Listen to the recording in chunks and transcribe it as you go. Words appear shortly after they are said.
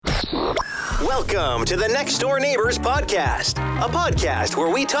Welcome to the Next Door Neighbors podcast, a podcast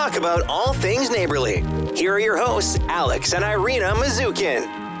where we talk about all things neighborly. Here are your hosts, Alex and Irina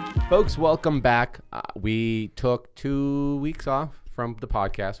Mazukin. Folks, welcome back. We took 2 weeks off from the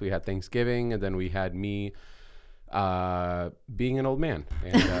podcast. We had Thanksgiving, and then we had me being an old man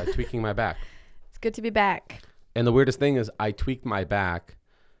and tweaking my back. It's good to be back. And the weirdest thing is I tweaked my back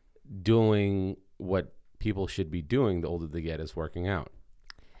doing what people should be doing the older they get, is working out.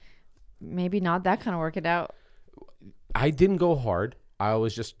 Maybe not that kind of working out. I didn't go hard. I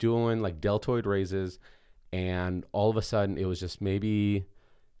was just doing like deltoid raises, and all of a sudden it was just maybe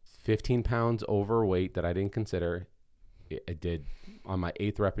 15 pounds overweight that I didn't consider. It did on my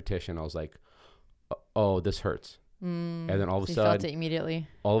 8th repetition. I was like, oh, this hurts. And then all of a sudden, felt it immediately.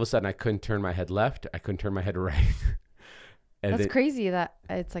 All of a sudden I couldn't turn my head left. I couldn't turn my head right. And That's crazy that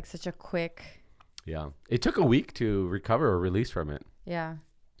it's like such a quick. Yeah. It took a week to recover or release from it. Yeah.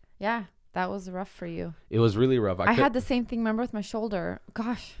 Yeah. That was rough for you. It was really rough. I had the same thing, remember, with my shoulder.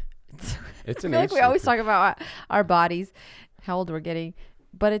 Gosh. It's I an feel age like we always thing. talk about our bodies, how old we're getting.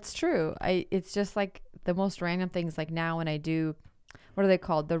 But it's true. It's just like the most random things. Like now when I do, what are they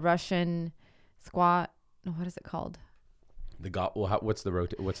called? The Russian squat. No, what is it called? What's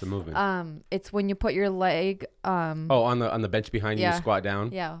the movement? It's when you put your leg. On the bench behind you, yeah. you squat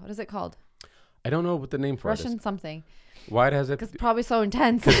down. Yeah. What is it called? I don't know what the name for it Russian is. something. Why does it? Because it's probably so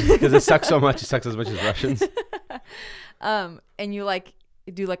intense. Because it sucks so much. It sucks as much as Russians. And you like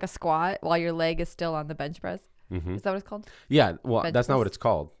do like a squat while your leg is still on the bench press. Mm-hmm. Is that what it's called? Yeah. Well, Bench that's not press? what it's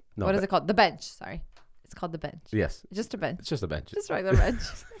called. No. What is it called? The bench. Sorry. It's called the bench. Yes. Just a bench. It's just a bench. Just regular bench.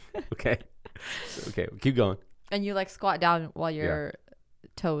 Okay. Okay. Keep going. And you like squat down while your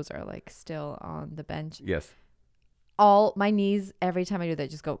toes are like still on the bench. Yes. All my knees, every time I do that,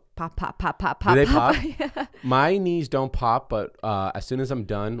 just go pop, pop, pop, pop, pop. Do they pop? Yeah. My knees don't pop, but as soon as I'm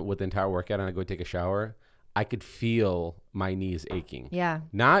done with the entire workout and I go take a shower, I could feel my knees aching. Yeah.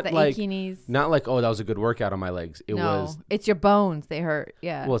 Not The like achy knees. not like, oh, that was a good workout on my legs. It No, was it's your bones. They hurt.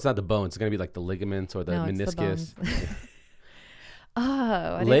 Yeah. well, it's not the bones. It's gonna be like the ligaments or the No, it's the meniscus. bones. Oh,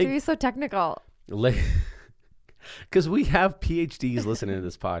 I Leg- didn't do so technical. Because we have PhDs listening to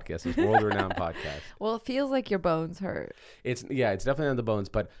this podcast, this world-renowned podcast. Well, it feels like your bones hurt. It's definitely on the bones,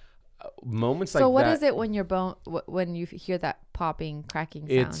 but moments like that. So what is it when your bone when you hear that popping, cracking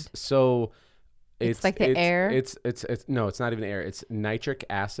sound? It's like the air? It's no, it's not even air. It's nitric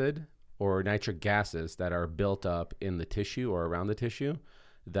acid or nitric gases that are built up in the tissue or around the tissue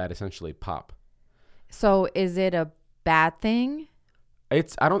that essentially pop. So is it a bad thing? I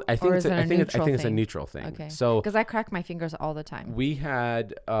think it's a thing? neutral thing. Okay. So because I crack my fingers all the time. we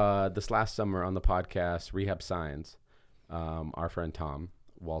had this last summer on the podcast Rehab Science, our friend Tom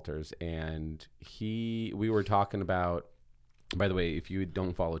Walters, and we were talking about. By the way, if you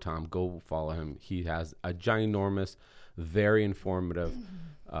don't follow Tom, go follow him. He has a ginormous, very informative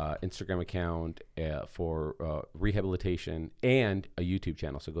Instagram account for rehabilitation and a YouTube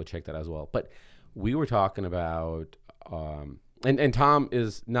channel. So go check that as well. But we were talking about, and Tom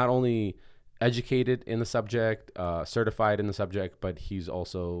is not only educated in the subject, certified in the subject, but he's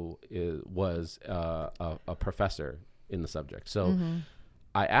also was a professor in the subject. So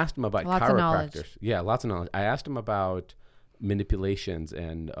I asked him about Lots of knowledge. chiropractors. Yeah, lots of knowledge. I asked him about manipulations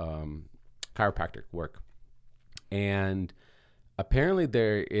and chiropractic work, and apparently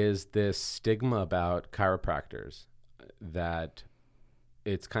there is this stigma about chiropractors that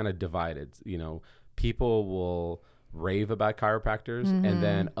it's kind of divided. You know, people will rave about chiropractors, and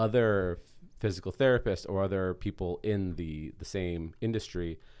then other physical therapists or other people in the same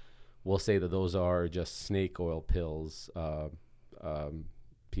industry will say that those are just snake oil pills,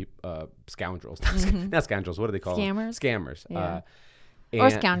 scoundrels. Not scoundrels. What do they call Scammers? them? Scammers. Yeah. Or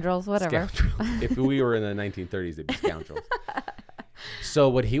scoundrels, whatever. Scoundrels. If we were in the 1930s, they'd be scoundrels. So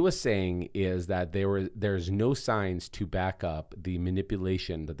what he was saying is that there's no signs to back up the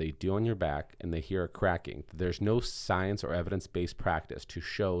manipulation that they do on your back and they hear a cracking. There's no science or evidence-based practice to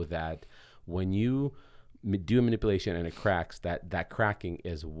show that when you do a manipulation and it cracks, that cracking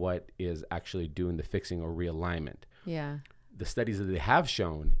is what is actually doing the fixing or realignment. Yeah. The studies that they have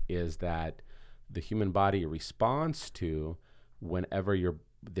shown is that the human body responds to whenever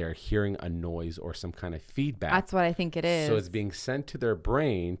they're hearing a noise or some kind of feedback. That's what I think it is. So it's being sent to their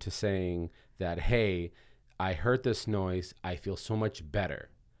brain to saying that, hey, I heard this noise. I feel so much better.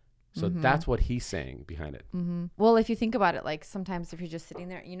 So that's what he's saying behind it. Mm-hmm. Well, if you think about it, like sometimes if you're just sitting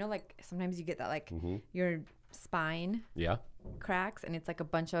there, you know, like sometimes you get that like your spine Yeah. cracks and it's like a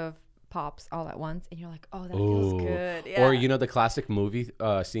bunch of pops all at once, and you're like, oh, that feels good. Yeah. Or the classic movie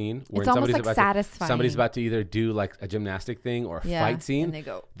scene where it's almost like satisfying. Somebody's about to either do like a gymnastic thing or a fight scene. And they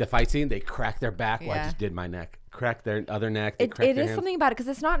go. The fight scene, they crack their back. Well, I just did my neck. Crack their other neck. It is hands. Something about it because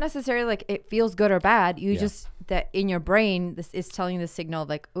it's not necessarily like it feels good or bad. You just that in your brain, this is telling the signal of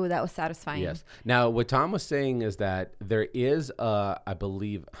like, oh, that was satisfying. Yes. Now, what Tom was saying is that there is I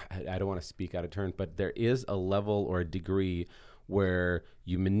believe, I don't want to speak out of turn, but there is a level or a degree where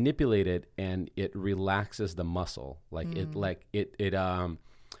you manipulate it and it relaxes the muscle. Like it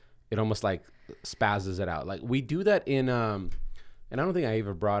almost like spazzes it out. Like we do that in, and I don't think I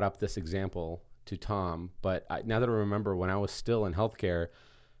ever brought up this example to Tom, but now that I remember when I was still in healthcare,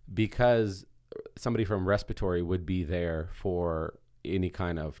 because somebody from respiratory would be there for any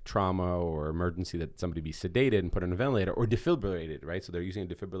kind of trauma or emergency, that somebody be sedated and put on a ventilator or defibrillated, right? So they're using a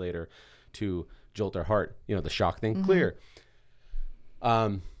defibrillator to jolt their heart, the shock thing, clear.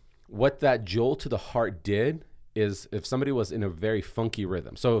 What that jolt to the heart did is if somebody was in a very funky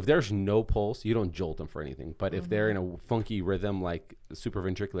rhythm. So if there's no pulse, you don't jolt them for anything. But if they're in a funky rhythm like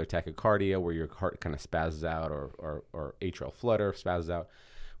supraventricular tachycardia, where your heart kind of spazzes out or atrial flutter spazzes out,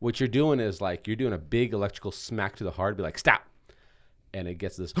 what you're doing is like you're doing a big electrical smack to the heart, be like, stop. And it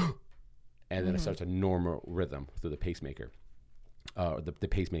gets this, and then it starts a normal rhythm through the pacemaker, the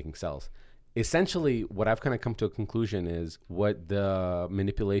pacemaking cells. Essentially, what I've kind of come to a conclusion is what the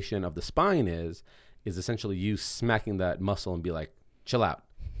manipulation of the spine is essentially you smacking that muscle and be like, chill out.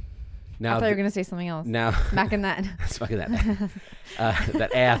 Now, I thought you were going to say something else. Now, smacking that. Smacking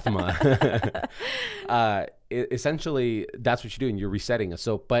that asthma. Essentially, that's what you're doing. You're resetting it.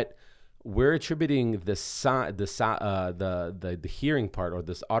 So, but we're attributing the hearing part or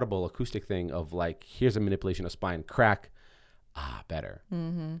this audible acoustic thing of like, here's a manipulation of spine, crack, better.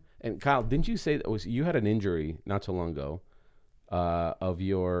 Mm-hmm. And Kyle, didn't you say you had an injury not so long ago of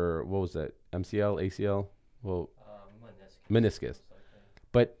your, what was that, MCL, ACL? Well, meniscus.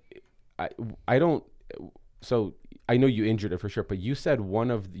 But I don't, so I know you injured it for sure, but you said one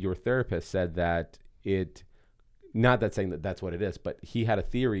of your therapists said that not that saying that that's what it is, but he had a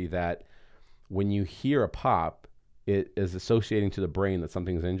theory that when you hear a pop, it is associating to the brain that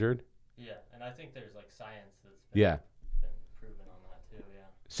something's injured. Yeah, and I think there's like science that's been proven on that too, yeah.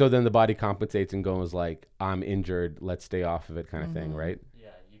 So then the body compensates and goes like, I'm injured, let's stay off of it kind of thing, right? Yeah,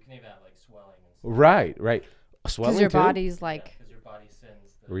 you can even have like swelling and stuff. Right. Swelling because your body's like... because your body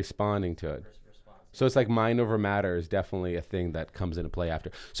sends the responding to it. response. So it's like mind over matter is definitely a thing that comes into play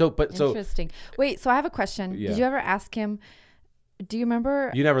after. Interesting. Wait, so I have a question. Yeah. Did you ever ask him, do you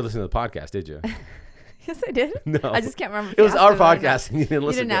remember... You never listened to the podcast, did you? Yes, I did. No. I just can't remember. It was our podcast and you didn't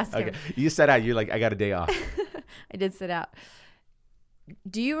listen to it. Ask him. You set out, you're like, I got a day off. I did sit out.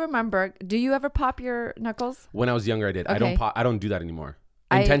 Do you ever pop your knuckles? When I was younger, I did. Okay. I don't do that anymore.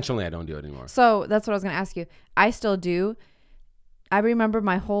 Intentionally, I don't do it anymore. So that's what I was going to ask you. I still do. I remember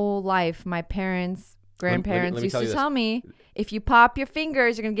my whole life, my parents, grandparents let me used tell to you tell me, if you pop your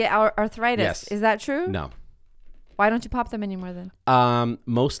fingers, you're going to get arthritis. Yes. Is that true? No. Why don't you pop them anymore then?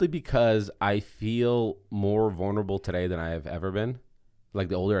 Mostly because I feel more vulnerable today than I have ever been. Like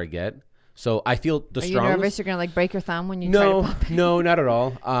the older I get. So I feel the strongest. Are you nervous you're going to like break your thumb when you try to pop it? No, not at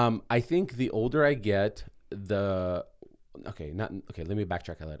all. I think the older I get, let me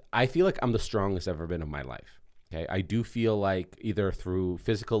backtrack a little. I feel like I'm the strongest I've ever been in my life. Okay. I do feel like either through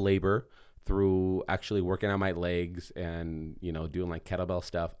physical labor, through actually working on my legs and, doing like kettlebell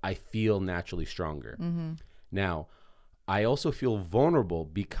stuff, I feel naturally stronger. Mm-hmm. Now, I also feel vulnerable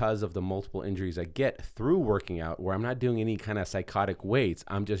because of the multiple injuries I get through working out, where I'm not doing any kind of psychotic weights.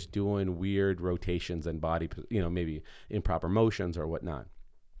 I'm just doing weird rotations and body, maybe improper motions or whatnot.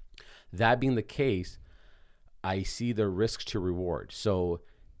 That being the case, I see the risk to reward. So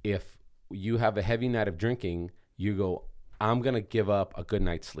if you have a heavy night of drinking, you go, I'm going to give up a good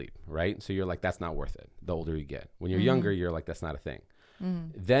night's sleep, right? So you're like, that's not worth it the older you get. When you're younger, you're like, that's not a thing.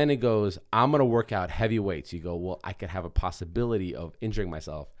 Then it goes, I'm going to work out heavy weights. You go, well, I could have a possibility of injuring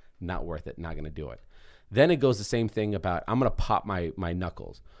myself. Not worth it. Not going to do it. Then it goes the same thing about, I'm going to pop my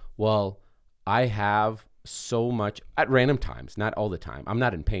knuckles. Well, I have so much at random times, not all the time. I'm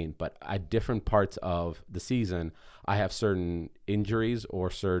not in pain, but at different parts of the season, I have certain injuries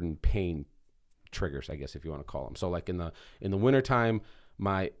or certain pain triggers, I guess, if you want to call them. So like in the wintertime,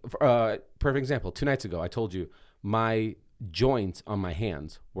 my perfect example, 2 nights ago, I told you my joints on my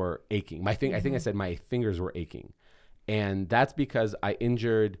hands were aching. I think I said my fingers were aching. And that's because I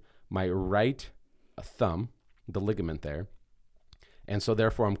injured my right thumb, the ligament there. And so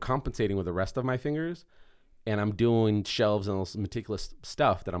therefore I'm compensating with the rest of my fingers, and I'm doing shelves and all this meticulous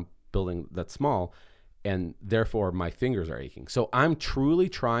stuff that I'm building that's small. and therefore my fingers are aching. So I'm truly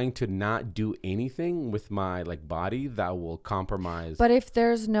trying to not do anything with my like body that will compromise. But if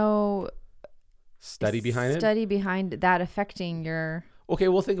there's no study behind that affecting your... Okay,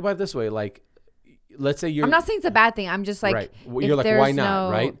 well, think about it this way. Like, let's say you're... I'm not saying it's a bad thing. I'm just like... Right. Well, you're like, why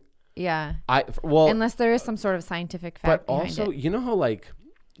not, right? Yeah. Well, unless there is some sort of scientific fact but behind also, it. you know how, like,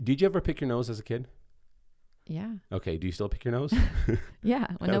 did you ever pick your nose as a kid? Yeah. Okay, do you still pick your nose? Yeah,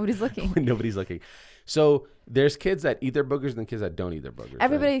 when nobody's looking. When nobody's looking. So there's kids that eat their boogers and kids that don't eat their boogers.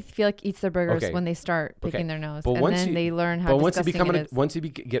 Everybody right? feel like eats their boogers when they start picking their nose. But and then they learn how disgusting it is. Once you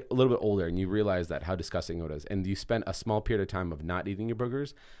get a little bit older and you realize that how disgusting it is, and you spend a small period of time of not eating your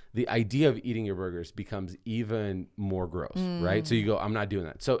boogers, the idea of eating your boogers becomes even more gross, right? So you go, I'm not doing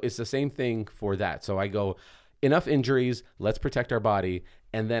that. So it's the same thing for that. So I go, enough injuries, let's protect our body.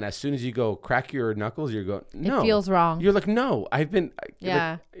 And then as soon as you go crack your knuckles, you go, no. It feels wrong. You're like, no, I've been.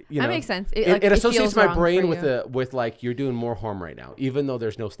 Yeah. Like, you know, that makes sense. It associates my brain with like, you're doing more harm right now, even though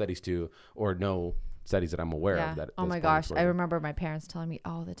there's no studies or no studies that I'm aware of. That oh my gosh. I remember my parents telling me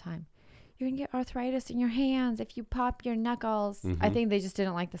all the time, you're going to get arthritis in your hands if you pop your knuckles. I think they just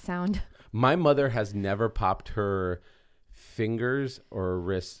didn't like the sound. My mother has never popped her fingers or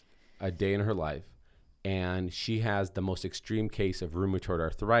wrists a day in her life. And she has the most extreme case of rheumatoid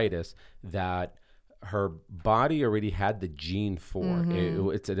arthritis that her body already had the gene for.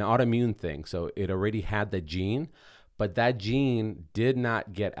 It's an autoimmune thing. So it already had the gene, but that gene did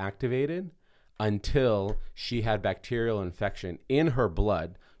not get activated until she had bacterial infection in her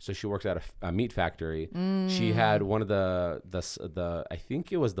blood. So she works at a meat factory. She had one of the I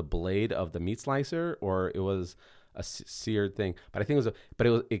think it was the blade of the meat slicer, or it was a seared thing, but I think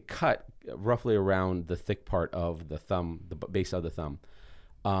it cut roughly around the thick part of the thumb, the base of the thumb.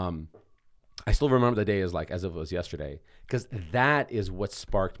 I still remember the day as if it was yesterday, because that is what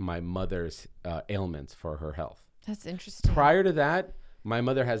sparked my mother's ailments for her health. That's interesting. Prior to that, my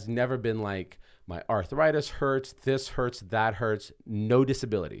mother has never been like, my arthritis hurts, this hurts, that hurts, no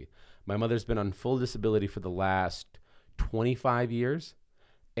disability. My mother's been on full disability for the last 25 years.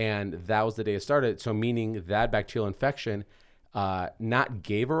 And that was the day it started. So meaning that bacterial infection not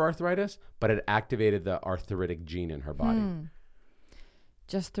gave her arthritis, but it activated the arthritic gene in her body.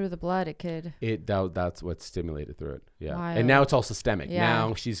 Just through the blood, it could. That's what stimulated through it. Yeah. Wild. And now it's all systemic. Yeah.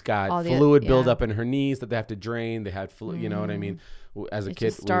 Now she's got all fluid buildup in her knees that they have to drain. They had you know what I mean? As a it kid.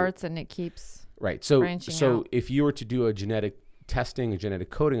 Just starts and it keeps branching out. If you were to do a genetic testing, a genetic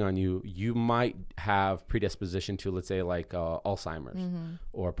coding on you, you might have predisposition to, let's say, like Alzheimer's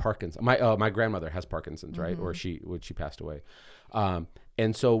or Parkinson's. My grandmother has Parkinson's, right? Or she passed away.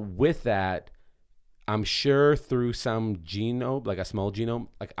 And so with that, I'm sure through some genome, like a small genome,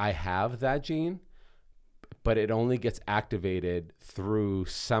 like I have that gene, but it only gets activated through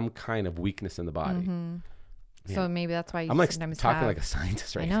some kind of weakness in the body. Yeah. So maybe that's why you I'm like sometimes talking like a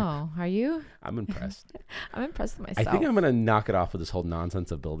scientist right now. I know. Are you? I'm impressed. I'm impressed with myself. I think I'm going to knock it off with this whole nonsense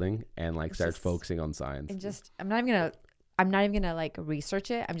of building and like start focusing on science. And I'm not even gonna like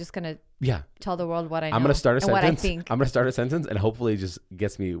research it. I'm just gonna tell the world what I know. I'm gonna start a sentence. What I think. I'm gonna start a sentence and hopefully it just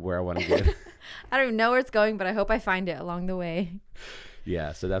gets me where I want to get. I don't even know where it's going, but I hope I find it along the way.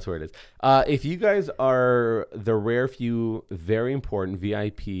 Yeah, so that's where it is. If you guys are the rare few very important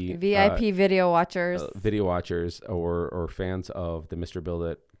VIP video watchers, or fans of the Mr. Build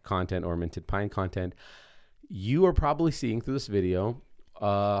It content or Minted Pine content, you are probably seeing through this video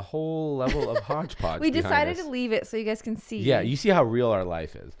a whole level of hodgepodge. We decided to leave it so you guys can see. Yeah, you see how real our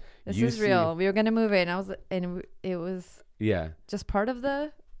life is. This is real. We were gonna move it, and it was just part of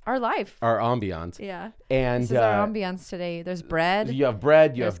our life, our ambiance. Yeah, and this is our ambiance today. There's bread. You have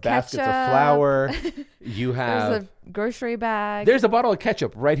bread. You have baskets of flour. You have there's a grocery bag. There's a bottle of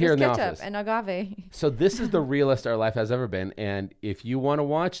ketchup right here in the office. And agave. So this is the realest our life has ever been. And if you want to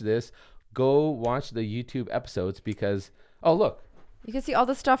watch this, go watch the YouTube episodes because look, you can see all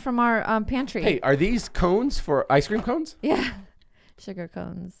the stuff from our pantry. Hey, are these cones for ice cream cones? Yeah, sugar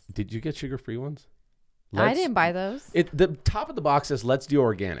cones. Did you get sugar-free ones? I didn't buy those. The top of the box says "Let's do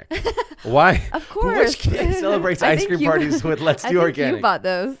organic." Why? Of course. Which kid celebrates ice cream parties with "Let's do organic"? You bought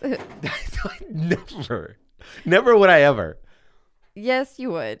those. Never would I ever. Yes, you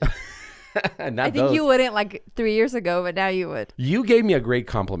would. I think you wouldn't like 3 years ago, but now you would. You gave me a great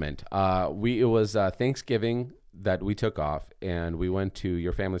compliment. It was Thanksgiving that we took off, and we went to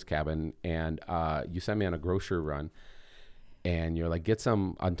your family's cabin, and you sent me on a grocery run. And you're like, get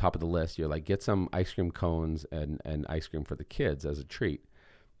some on top of the list. You're like, get some ice cream cones and ice cream for the kids as a treat.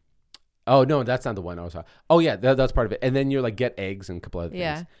 Oh, no, that's not the one I was talking. Oh, yeah, that's part of it. And then you're like, get eggs and a couple other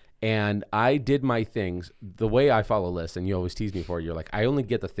things. And I did my things the way I follow lists, and you always tease me for it. You're like, I only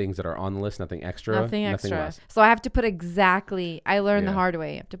get the things that are on the list, nothing extra, Nothing extra. less. So I have to put exactly. I learned the Yeah. hard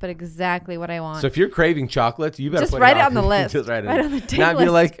way. I have to put exactly what I want. So if you're craving chocolates, you better Just put write it on on the list. Just write it Right in. on the dang Not be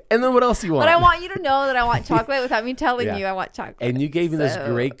list. like, and then what else you want? But I want you to know that I want chocolate without me telling Yeah. you I want chocolate. And you gave me this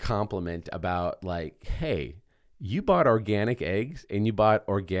So- great compliment about like, hey, you bought organic eggs and you bought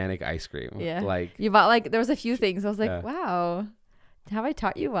organic ice cream. Yeah. Like, You bought like there was a few things. I was like, Yeah. wow, have I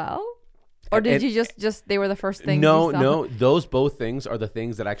taught you well? Or did And- you just they were the first things? no, you saw? no, those both things are the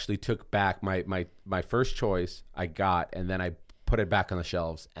things that actually took back my first choice I got, and then I put it back on the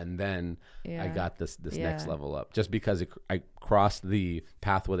shelves, and then I Yeah. got this next Yeah. level up just because I crossed the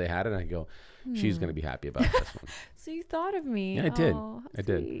path where they had it, and I go, she's going to be happy about this one. So you thought of me. Yeah, I did. Oh, I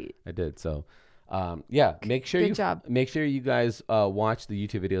did. sweet. I did. So, yeah, make sure Good job. make sure you guys watch the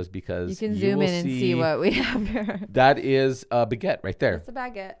YouTube videos because You can zoom will in and see what we have here. that is a baguette right there. It's a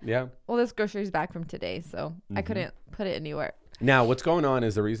baguette. Yeah. Well, this grocery's back from today, so I couldn't put it anywhere. Now, what's going on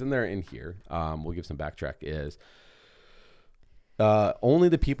is the reason they're in here. We'll give some backtrack is. Only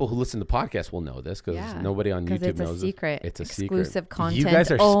the people who listen to the podcast will know this because Yeah, nobody on 'cause YouTube it's a knows secret. it. It's a Exclusive secret. content You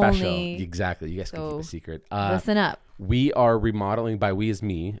guys are only. special. Exactly. You guys can keep So, a secret. Listen up. We are remodeling by we is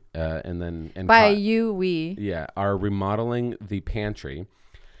me, and By you, we. Yeah, are remodeling the pantry,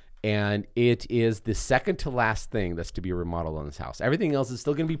 and it is the second to last thing that's to be remodeled on this house. Everything else is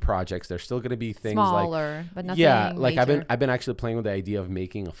still going to be projects. There's still going to be things Smaller, but nothing yeah, like major. I've been actually playing with the idea of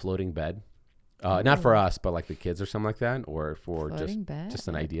making a floating bed, not for us, but like the kids or something like that, or for Floating bed? just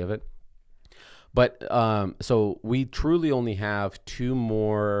an idea of it. But so we truly only have two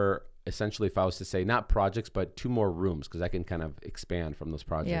more. Essentially, if I was to say not projects, but two more rooms, because I can kind of expand from those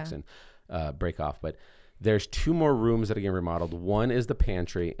projects Yeah. and break off. But there's two more rooms that are getting remodeled. One is the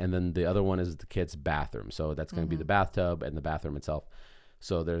pantry, and then the other one is the kids' bathroom. So that's going to be the bathtub and the bathroom itself.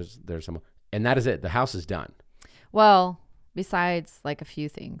 So there's some, and that is it. The house is done. Well, besides like a few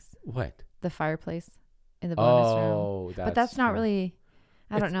things, What? the fireplace in the bonus room, Oh, but that's not yeah. really.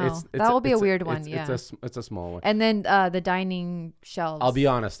 I don't know. It's- That will be a it's weird one. it's- Yeah. It's a small one. And then the dining shelves. I'll be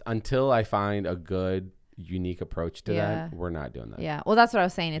honest. Until I find a good, unique approach to Yeah. that, we're not doing that. Yeah. Well, that's what I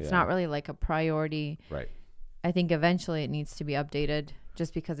was saying. It's Yeah. not really like a priority. Right. I think eventually it needs to be updated,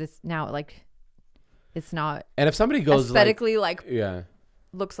 just because it's now like it's not And if somebody goes aesthetically like yeah.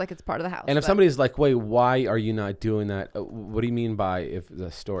 looks like it's part of the house. And if but- somebody's like, "Wait, why are you not doing that?" What do you mean by if the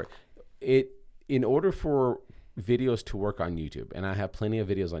story? In order for videos to work on YouTube, and I have plenty of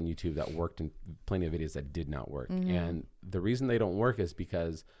videos on YouTube that worked and plenty of videos that did not work. And the reason they don't work is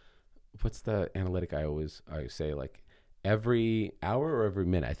because what's the analytic I say, like every hour or every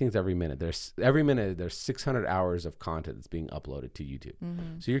minute? I think it's every minute. There's 600 hours of content that's being uploaded to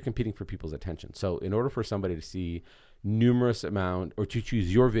YouTube. So you're competing for people's attention. So in order for somebody to see numerous amount or to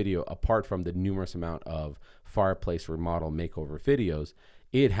choose your video apart from the numerous amount of fireplace remodel makeover videos,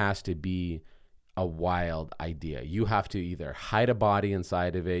 it has to be a wild idea. You have to either hide a body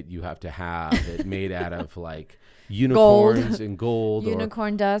inside of it. You have to have it made out of like unicorns and gold.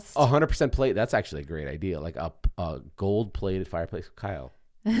 unicorn dust. 100% plate. That's actually a great idea. Like a gold plated fireplace. Kyle.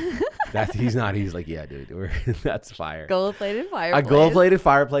 He's like, yeah, dude, that's fire. Gold plated fireplace. A gold plated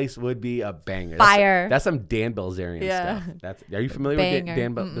fireplace would be a banger. Fire. That's some Dan Bilzerian Yeah. stuff. Are you familiar Banger. with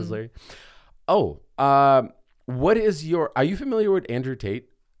Dan Bilzerian? Oh, what is are you familiar with Andrew Tate?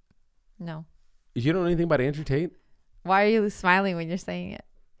 No. You don't know anything about Andrew Tate? Why are you smiling when you're saying it?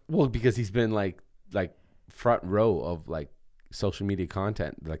 Well, because he's been like front row of like social media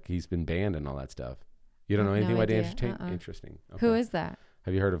content. Like he's been banned and all that stuff. You don't know anything No about idea. Andrew Tate? Interesting. Who Okay. is that?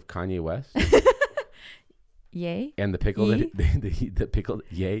 Have you heard of Kanye West Yay? and the pickle? Yee? The pickle.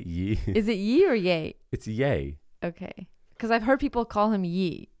 Yay. Is it Yee or Yay? It's Yay. Okay. Because I've heard people call him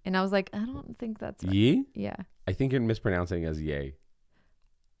Yee, and I was like, I don't think that's right. Yee? Yeah. I think you're mispronouncing as Yay.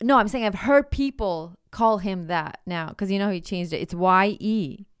 No, I'm saying I've heard people call him that now, because you know he changed it. It's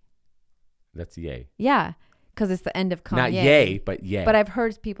Y-E. That's Yay. Yeah, because it's the end of Kanye. Not Yay, but Yay. But I've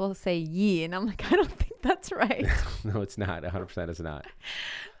heard people say Yee, and I'm like, I don't think that's right. No, it's not. 100% it's not.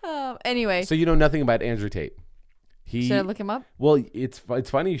 Anyway, So you know nothing about Andrew Tate. should I look him up? Well, it's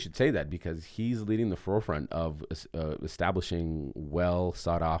funny you should say that because he's leading the forefront of establishing well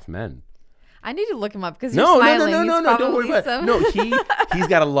sought off men. I need to look him up because No, you're smiling. no, don't worry about it. some... No, he's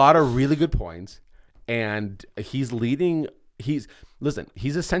got a lot of really good points, and he's leading. He's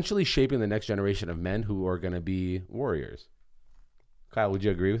essentially shaping the next generation of men who are going to be warriors. Kyle, would you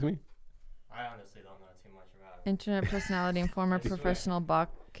agree with me? I honestly don't know too much about it. Internet personality and former professional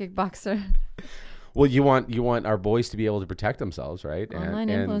kickboxer. Well, you want our boys to be able to protect themselves, right? Online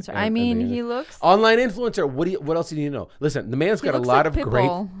influencer. I mean, he looks online influencer. What else do you need to know? Listen, the man's got a lot of great.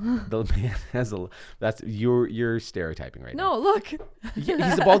 The man has a. That's you're stereotyping right now. No, look. Yeah,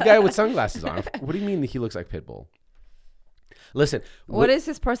 he's a bald guy with sunglasses on. What do you mean he looks like Pitbull? Listen. What is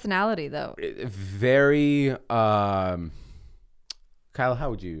his personality though? Very. Kyle, how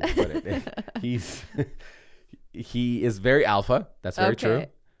would you put it? He is very alpha. That's very true.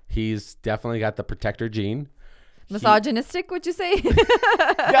 He's definitely got the protector gene. Misogynistic, would you say?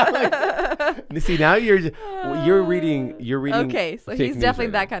 See, now you're reading. Okay, so he's definitely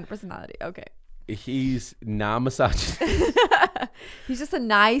right that kind of personality. Okay. He's not misogynist. He's just a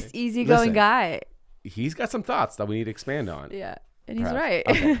nice, easygoing guy. He's got some thoughts that we need to expand on. Yeah, and he's Perhaps. right.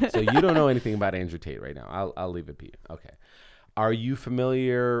 Okay. So you don't know anything about Andrew Tate right now. I'll leave it be. Okay. Are you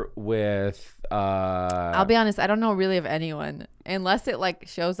familiar with? I'll be honest. I don't know really of anyone unless it like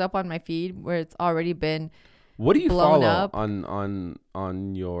shows up on my feed where it's already been. What do you blown follow up.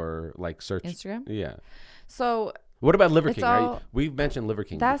 on your like search? Instagram? Yeah. So what about Liver King? We've mentioned Liver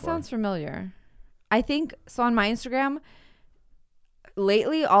King. That before. sounds familiar. I think so. On my Instagram,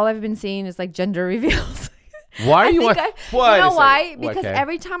 lately, all I've been seeing is like gender reveals. Why are you? You know why? Because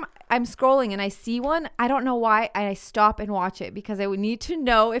every time I'm scrolling and I see one, I don't know why, I stop and watch it because I would need to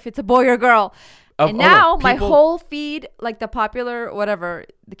know if it's a boy or girl. And now my whole feed, like the popular, whatever,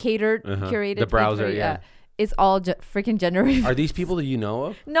 the catered, curated, the browser, is all freaking gender reveals. Are these people that you know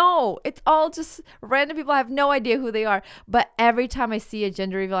of? No, it's all just random people. I have no idea who they are. But every time I see a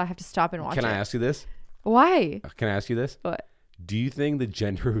gender reveal, I have to stop and watch it. Can I ask you this? Why? Can I ask you this? What? Do you think the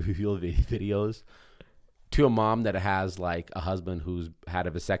gender reveal videos to a mom that has like a husband who's had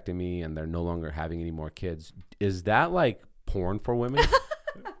a vasectomy and they're no longer having any more kids, is that like porn for women?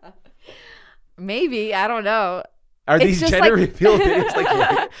 Maybe. I don't know. Are these gender reveal videos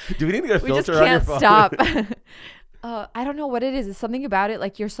like do we need to get a filter on your phone? We just can't stop. I don't know what it is. It's something about it.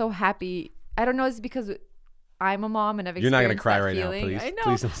 Like you're so happy. I don't know. It's because I'm a mom and I've experienced You're not going to cry right feeling. now, please. I know.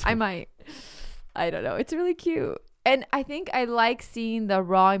 Please don't I might. I don't know. It's really cute. And I think I like seeing the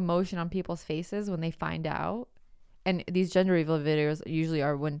raw emotion on people's faces when they find out. And these gender reveal videos usually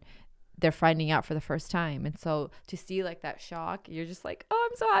are when they're finding out for the first time. And so to see like that shock, you're just like, oh,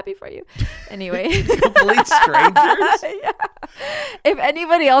 I'm so happy for you. Anyway. Complete strangers? Yeah. If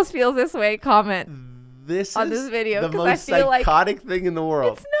anybody else feels this way, comment this on this video. The most psychotic thing in the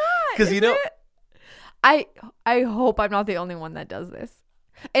world. It's not. Because you know. I hope I'm not the only one that does this.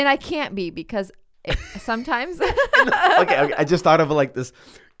 And I can't be because sometimes. Okay. I just thought of like this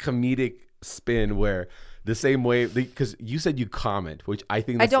comedic spin where the same way, because you said you comment, which I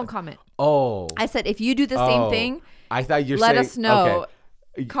think I don't comment. Oh. I said if you do the same thing, I thought you're let saying, us know.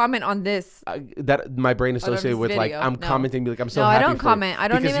 Okay. Comment on this. That my brain associated with video. like I'm No. commenting, be like I'm so No, happy. I don't for comment. You. I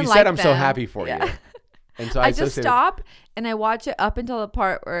don't because even you like said I'm them. so happy for Yeah. you. And so I just stop and I watch it up until the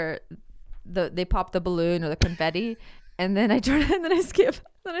part where they pop the balloon or the confetti, and then I turn and then I skip.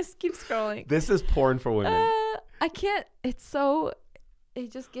 Then I keep scrolling. This is porn for women. I can't. It's so. It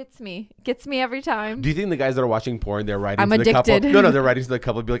just gets me every time. Do you think the guys that are watching porn, they're writing I'm to addicted. the couple? No, they're writing to the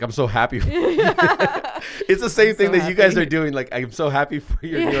couple, be like, I'm so happy for you. It's the same thing that you guys are doing. Like, I'm so happy for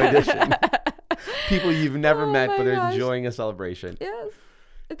your new addition. People you've never met, but they're enjoying a celebration. Yes.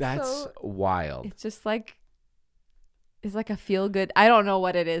 That's wild. It's just like, it's like a feel good. I don't know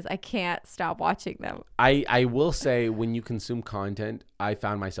what it is. I can't stop watching them. I will say when you consume content, I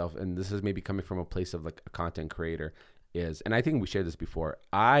found myself, and this is maybe coming from a place of like a content creator, and I think we shared this before.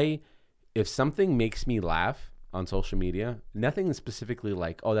 If something makes me laugh on social media, nothing specifically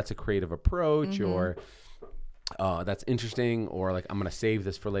like, oh, that's a creative approach or that's interesting or like I'm going to save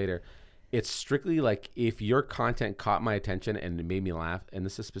this for later. It's strictly like if your content caught my attention and it made me laugh, and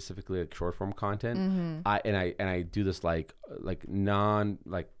this is specifically like short form content, I do this like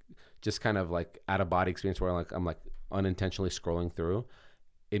just kind of like out of body experience where I'm like unintentionally scrolling through.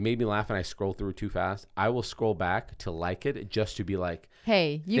 It made me laugh and I scroll through too fast. I will scroll back to like it just to be like,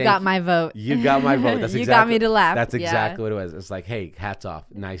 hey, you got my vote. You got my vote. That's you got me to laugh. That's exactly what it was. It's like, hey, hats off.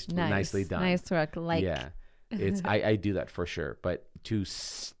 Nicely done. Nice work. Like, yeah, it's I do that for sure. But to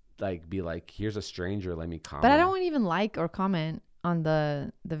like be like, here's a stranger, let me comment. But I don't even like or comment on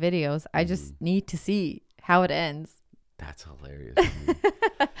the videos. I just need to see how it ends. That's hilarious.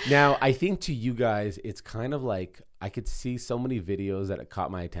 Now, I think to you guys, it's kind of like I could see so many videos that caught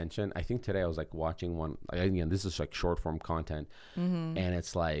my attention. I think today I was like watching one. Again, this is like short form content, and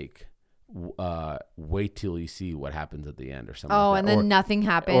it's like wait till you see what happens at the end or something. Oh, like and that. then nothing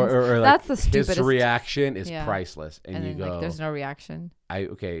happens. Or That's like the stupidest. His reaction is Yeah. priceless, and you then go, like, there's no reaction.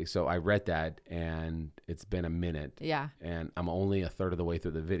 So I read that, and it's been a minute, Yeah. and I'm only a third of the way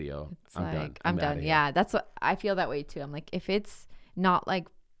through the video. It's I'm like, done. I'm outta done. here. Yeah, that's what I feel that way too. I'm like, if it's not like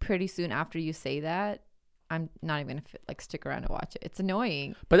pretty soon after you say that, I'm not even gonna like stick around to watch it. It's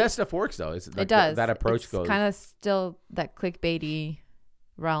annoying. But that stuff works though. It's like It does. that approach it's goes. kind of still that clickbaity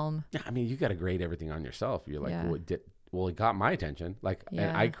realm. Yeah, I mean, you got to grade everything on yourself. You're like, Yeah. well, it got my attention. Like, and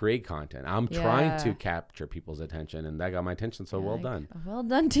Yeah. I create content. I'm trying to Yeah. capture people's attention, and that got my attention. So Yeah, well like, done. Well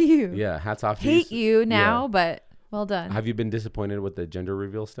done to you. Yeah, hats off to Hate you. you now, but well done. Have you been disappointed with the gender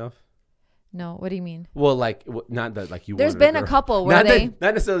reveal stuff? No, what do you mean? Well, like, not that like you. There's wanted been a girl. couple where not they.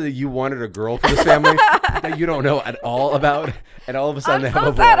 not necessarily that you wanted a girl for this family that you don't know at all about, and all of a sudden I'm they have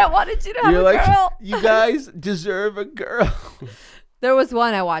so a sad. boy. I wanted you to have You're a like, girl. you guys deserve a girl. There was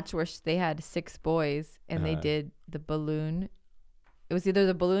one I watched where they had 6 boys and they Uh-huh. did the balloon. It was either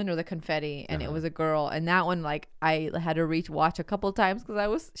the balloon or the confetti, and it Uh-huh. was a girl. And that one, like, I had to watch a couple of times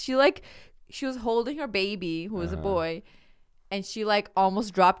because she was holding her baby who was a Uh-huh. boy, and she like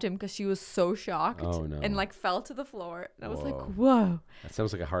almost dropped him because she was so shocked. Oh, no. And like fell to the floor. And I was like, Whoa. whoa. That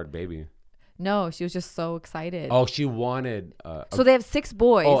sounds like a hard baby. No, she was just so excited. Oh, she wanted. So they have 6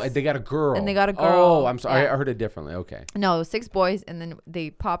 boys. Oh, and they got a girl. And they got a girl. Oh, I'm sorry. Yeah. I heard it differently. Okay. No, it was 6 boys, and then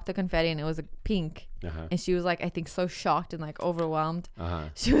they popped the confetti, and it was a pink. Uh-huh. And she was like, I think, so shocked and like overwhelmed. Uh-huh.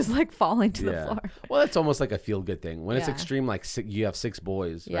 She was like falling to the Yeah. floor. Well, that's almost like a feel good thing. When it's Yeah. extreme, like you have 6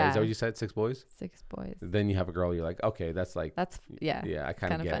 boys, right? Yeah. Is that what you said? 6 boys? 6 boys. Then you have a girl, you're like, okay, that's like, That's yeah. yeah, I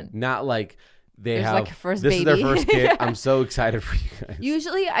kind of kinda get fun. it. Not like they There's have, like a first this is their baby. first kid. Yeah. I'm so excited for you guys.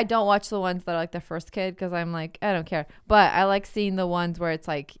 Usually I don't watch the ones that are like the first kid because I'm like, I don't care. But I like seeing the ones where it's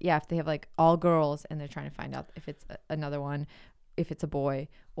like, yeah, if they have like all girls and they're trying to find out if it's another one, if it's a boy,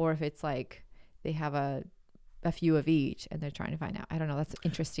 or if it's like they have a few of each and they're trying to find out. I don't know. That's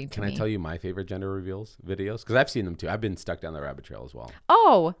interesting to Can me. I tell you my favorite gender reveals videos? Because I've seen them too. I've been stuck down the rabbit trail as well.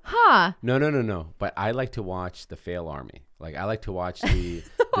 Oh, huh. No. But I like to watch the Fail Army. Like I like to watch the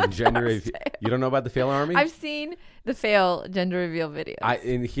gender reveal. You don't know about the Fail Army? I've seen the fail gender reveal videos.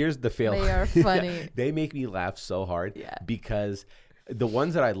 And here's the fail. They are funny. They make me laugh so hard. Yeah. Because the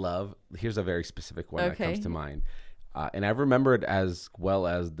ones that I love, here's a very specific one that Okay. comes to mind. And I remember it as well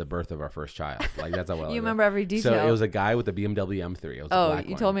as the birth of our first child. Like that's how well. I You remember every detail. So it was a guy with a BMW M3. It was a Oh, black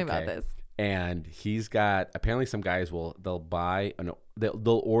you one, told me about okay? this. And he's got apparently some guys they'll buy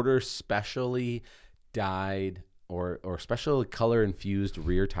they'll order specially dyed or special color infused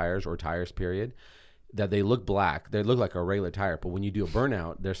rear tires or tires period that they look black. They look like a regular tire, but when you do a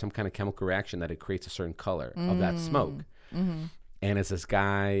burnout, there's some kind of chemical reaction that it creates a certain color of that smoke. Mm-hmm. And it's this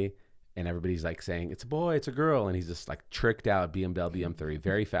guy, and everybody's like saying it's a boy, it's a girl, and he's just like tricked out BMW M3,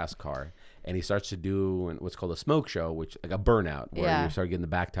 very fast car, and he starts to do what's called a smoke show, which like a burnout where Yeah. you start getting the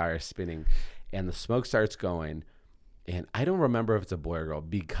back tires spinning, and the smoke starts going. And I don't remember if it's a boy or girl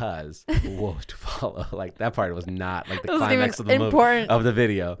because whoa, to follow like that part was not like the It wasn't climax of even the important. of the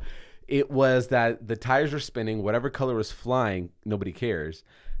video. It was that the tires were spinning, whatever color was flying, nobody cares,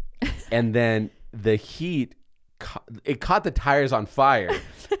 and then the heat. It caught the tires on fire,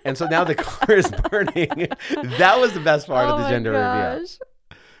 and so now the car is burning. That was the best part of the gender reveal. That was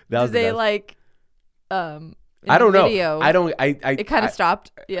Did the they best. like in I don't the know. video, I don't. it kind I- of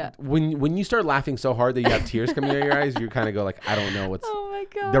stopped. Yeah. When you start laughing so hard that you have tears coming out of your eyes, you kind of go like, I don't know what's. Oh my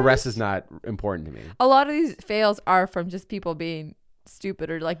god. The rest is not important to me. A lot of these fails are from just people being stupid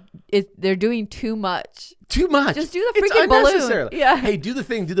or like they're doing too much. Too much. Just do the It's freaking balloon. unnecessary. Yeah. Hey, do the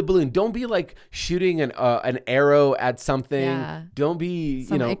thing. Do the balloon. Don't be like shooting an arrow at something. Yeah. Don't be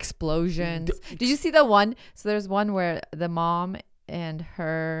Some explosions. Did you see the one? So there's one where the mom and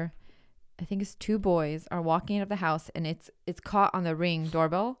her, I think it's 2 boys, are walking out of the house and it's caught on the Ring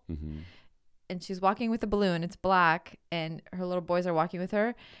doorbell. Mhm. And she's walking with a balloon. It's black, and her little boys are walking with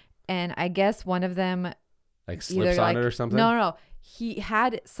her. And I guess one of them like slips on it or something. No. He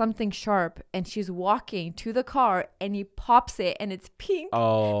had something sharp, and she's walking to the car, and he pops it, and it's pink.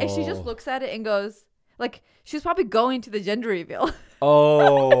 Oh. And she just looks at it and goes, like, she's probably going to the gender reveal.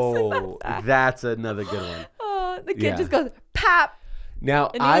 Oh, that's another good one. Oh, the kid Yeah. just goes, pap.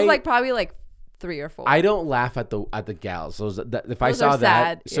 Now And he was like probably like 3 or 4. I don't laugh at the gals. So if I Those saw are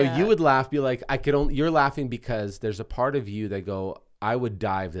that, sad, so yeah. you would laugh, be like, I could only. You're laughing because there's a part of you that go, I would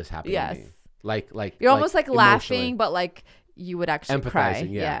die if this happened Yes. to me. Like You're almost like emotionally. laughing, but like you would actually cry.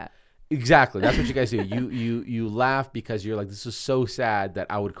 Empathizing, yeah. Exactly. That's what you guys do. You laugh because you're like, this is so sad that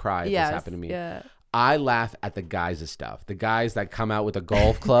I would cry if Yes, this happened to me. Yeah. I laugh at the guys' stuff. The guys that come out with a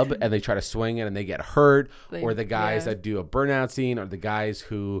golf club and they try to swing it and they get hurt, or the guys that do a burnout scene, or the guys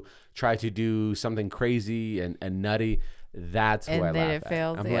who try to do something crazy and nutty. That's who I laugh at.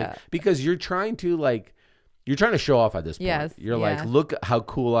 Fails, I'm like, because you're trying to show off at this point. Yes, you're like, look how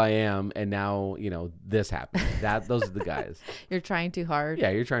cool I am, and now this happened. Those are the guys. You're trying too hard. Yeah,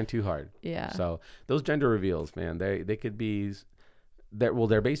 you're trying too hard. Yeah. So those gender reveals, man, they could be.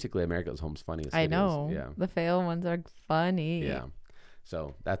 They're basically America's Home's funniest. I videos. know. Yeah. The fail ones are funny. Yeah.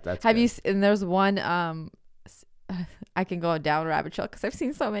 So that's. Have good. you? And there's one. I can go down a rabbit trail because I've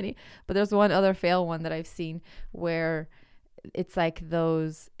seen so many. But there's one other fail one that I've seen where it's like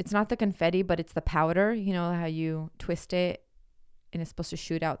those. It's not the confetti, but it's the powder. You know how you twist it, and it's supposed to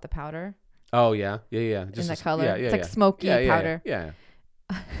shoot out the powder. Oh yeah. Just in the color. Yeah, it's like smoky powder. Yeah.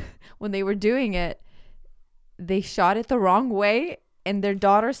 When they were doing it, they shot it the wrong way. And their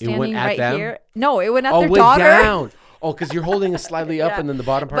daughter standing right them? here. No, it went at their went daughter. Down. Oh, because you're holding it slightly up and then the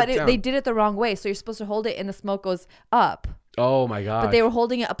bottom part down. But they did it the wrong way. So you're supposed to hold it and the smoke goes up. Oh, my God. But they were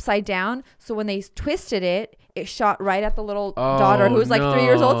holding it upside down. So when they twisted it, it shot right at the little daughter who was like 3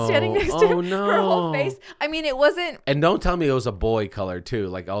 years old standing next to her whole face. I mean, it wasn't. And don't tell me it was a boy color, too.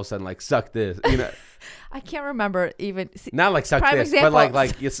 Like, all of a sudden, like, suck this. I can't remember even. Not like suck this, example. but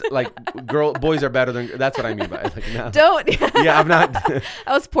like it's like boys are better than. That's what I mean by like no. Don't. Yeah, I'm not. That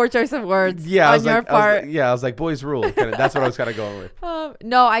was poor choice of words. Yeah, on your part. I was like boys rule. That's what I was kind of going with.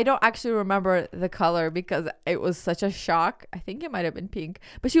 No, I don't actually remember the color because it was such a shock. I think it might have been pink,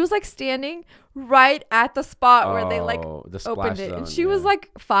 but she was like standing right at the spot where they like opened it, and she was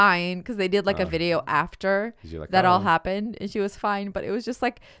like fine because they did like a video after like, that all happened, and she was fine. But it was just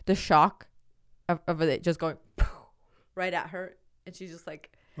like the shock of it just going right at her, and she's just like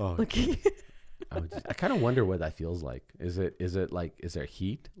looking. I kind of wonder what that feels like. Is it like, is there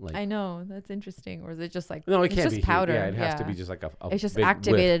heat? Like, I know, that's interesting. Or is it just like, no, it can't just be powder. Heat. Yeah, it has to be just like a it's just big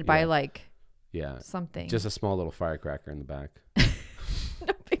activated whiff. by like something. Just a small little firecracker in the back.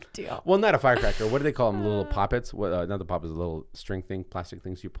 No big deal. Well, not a firecracker. What do they call them? Little poppets? What? Not the poppets. Little string thing, plastic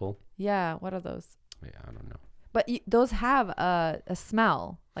things you pull. Yeah. What are those? Yeah, I don't know. But those have a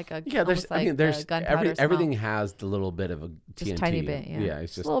smell, like a there's gunpowder everything has the little bit of a TNT. Just tiny bit, yeah.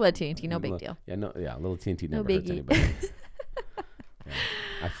 It's just a little bit of TNT, no big deal. Yeah, a little TNT No never hurts biggie. anybody.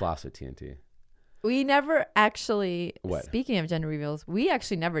 I floss with TNT. We never actually. What? Speaking of gender reveals, we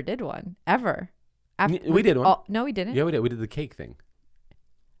actually never did one ever. We did one. Oh, no, we didn't. Yeah, we did. We did the cake thing.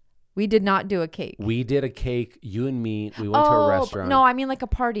 We did not do a cake. We did a cake. You and me. We went to a restaurant. No, I mean like a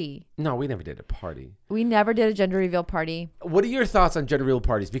party. No, we never did a party. We never did a gender reveal party. What are your thoughts on gender reveal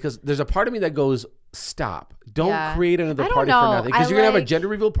parties? Because there's a part of me that goes, stop. Don't create another party for nothing. Because you're going to have a gender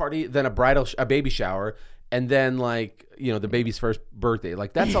reveal party, then a baby shower, and then like, the baby's first birthday.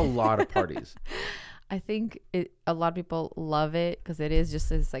 Like that's a lot of parties. I think a lot of people love it because it is just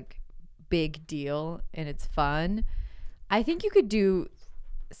this like big deal and it's fun. I think you could do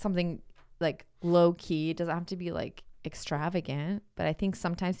something like low key. It doesn't have to be like extravagant, but I think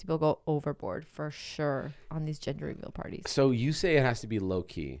sometimes people go overboard for sure on these gender reveal parties. So you say it has to be low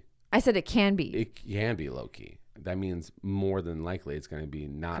key. I said it can be. It can be low key. That means more than likely it's going to be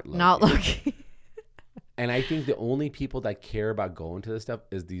not low key. Not low key. And I think the only people that care about going to this stuff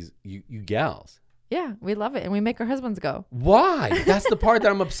is these you gals. Yeah, we love it, and we make our husbands go. Why? That's the part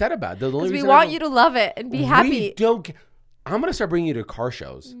that I'm upset about. Because we want you to love it and be happy. We don't. I'm gonna start bringing you to car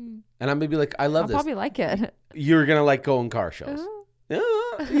shows, and I'm gonna be like, I love this. I'll probably like it. You're gonna like going car shows.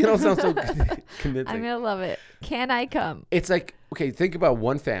 You don't sound so convincing. I'm gonna love it. Can I come? It's like, okay, think about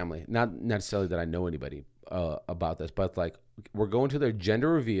one family. Not necessarily that I know anybody about this, but like we're going to their gender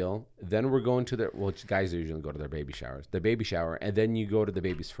reveal, then we're going to guys usually go to their baby showers, and then you go to the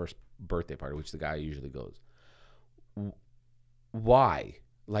baby's first birthday party, which the guy usually goes. Why?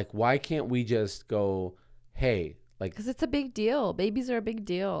 Like, why can't we just go, hey, like, because it's a big deal. Babies are a big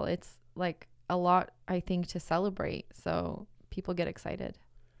deal. It's like a lot, I think, to celebrate. So people get excited.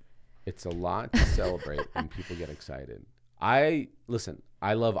 It's a lot to celebrate and people get excited. I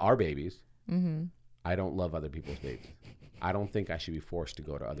love our babies. Mm-hmm. I don't love other people's babies. I don't think I should be forced to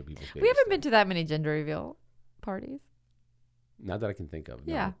go to other people's babies. We haven't been to that many gender reveal parties. Not that I can think of.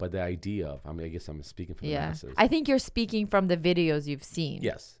 No. Yeah. But the idea of, I guess I'm speaking for the masses. I think you're speaking from the videos you've seen.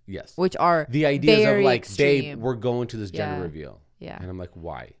 Yes. Which are the ideas of like, extreme. babe, we're going to this gender reveal. Yeah. And I'm like,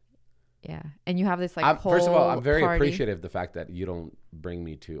 why? Yeah. And you have this like whole first of all, I'm very party. appreciative of the fact that you don't bring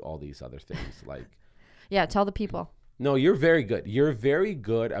me to all these other things. Like, yeah, tell the people. No, you're very good. You're very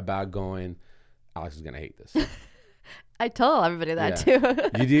good about going, Alex is going to hate this. I tell everybody that Yeah.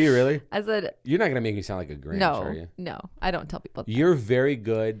 too. You do really? I said You're not gonna make me sound like a Grinch, are you? no. I don't tell people that. You're very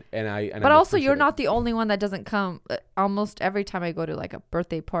good, and But also, you're not the only one that doesn't come. Almost every time I go to like a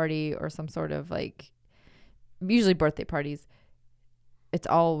birthday party or some sort of like, usually birthday parties, it's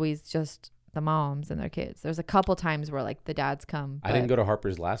always just the moms and their kids. There's a couple times where like the dads come. I didn't go to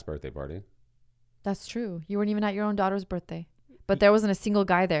Harper's last birthday party. That's true. You weren't even at your own daughter's birthday, but there wasn't a single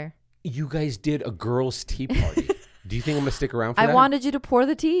guy there. You guys did a girls' tea party. Do you think I'm gonna stick around for that? I wanted you to pour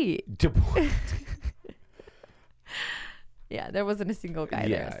the tea. To pour. Yeah, there wasn't a single guy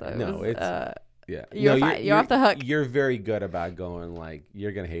Yeah, there. So no, it was, Yeah, You're fine. You're off the hook. You're very good about going like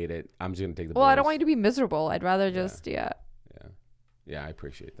you're gonna hate it. I'm just gonna take the. well, I don't boys. want you to be miserable. I'd rather just Yeah, I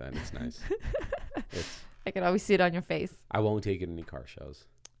appreciate that. It's nice. I can always see it on your face. I won't take it in any car shows.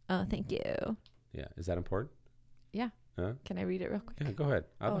 Oh, thank you. Yeah, is that important? Yeah. Huh? Can I read it real quick? Yeah, go ahead.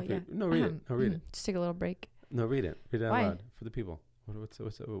 Oh, yeah. No, read it. No, read it. Just take a little break. No, read it. Read it out Why? loud for the people.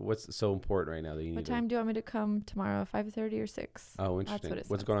 What's so important right now that you need? What time do you want me to come tomorrow? 5:30 or 6? Oh, interesting. That's what it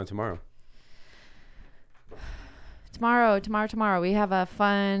What's says. going on tomorrow? Tomorrow. We have a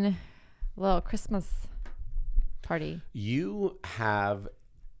fun little Christmas party. You have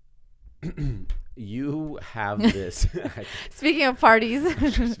this. Speaking of parties,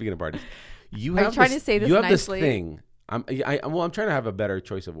 Speaking of parties, you Are have you trying this, to say this you have nicely? this thing. I'm trying to have a better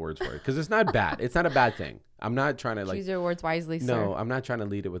choice of words for it because it's not bad. It's not a bad thing. I'm not trying to like. choose your words wisely, sir. No, I'm not trying to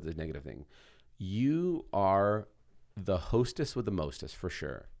lead it with a negative thing. You are the hostess with the mostest for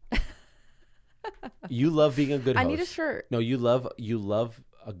sure. You love being a good host. I need a shirt. No, you love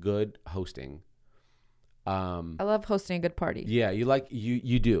a good hosting. I love hosting a good party. Yeah,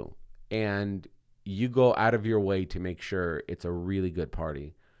 you do. And you go out of your way to make sure it's a really good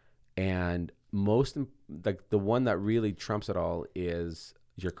party. And like the one that really trumps it all is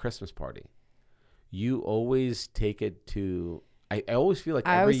your Christmas party. You always take it to I always feel like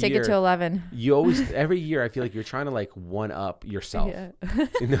I every always take year, it to 11. You always every year I feel like you're trying to like one up yourself. Yeah.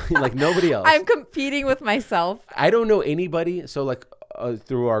 You know, like nobody else. I'm competing with myself. I don't know anybody. So like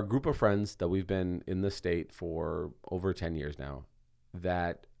through our group of friends that we've been in the state for over 10 years now,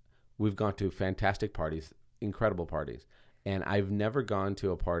 that we've gone to fantastic parties, incredible parties. And I've never gone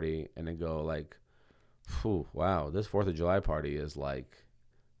to a party and I go like, wow, this 4th of July party is like,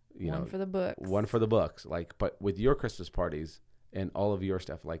 One for the books. One for the books. Like, but with your Christmas parties and all of your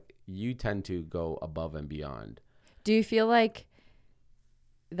stuff, like you tend to go above and beyond. Do you feel like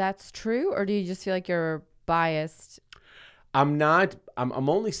that's true, or do you just feel like you're biased? I'm not. I'm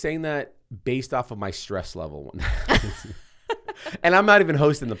only saying that based off of my stress level. And I'm not even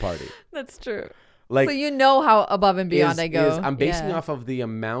hosting the party. That's true. Like, so you know how above and beyond I go. I'm basing off of the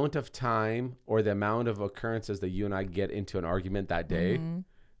amount of time or the amount of occurrences that you and I get into an argument that day,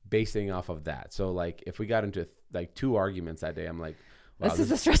 basing off of that. So like if we got into like 2 arguments that day, I'm like, wow, this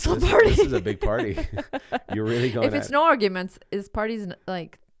is a stressful party. This is a big party. You're really going If it's no arguments, is parties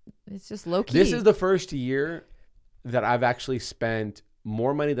like, it's just low key. This is the first year that I've actually spent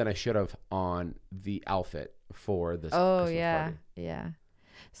more money than I should have on the outfit for this Christmas party. Yeah.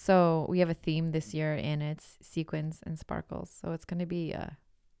 So we have a theme this year, and it's sequins and sparkles. So it's going to be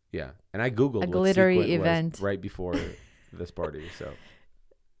Yeah, and I googled a what glittery sequin was event right before this party. So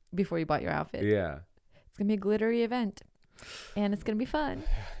before you bought your outfit. yeah, It's going to be a glittery event, and it's going to be fun.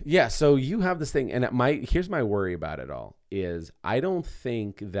 yeah. So you have this thing, and here's my worry about it all is I don't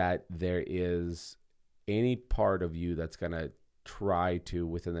think that there is any part of you that's gonna try to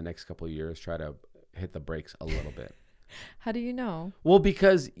within the next couple of years try to hit the brakes a little bit. How do you know? Well,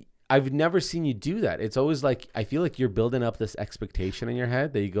 because I've never seen you do that. It's always like I feel like you're building up this expectation in your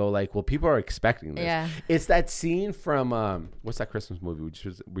head that you go like, well, people are expecting this. Yeah. It's that scene from what's that Christmas movie we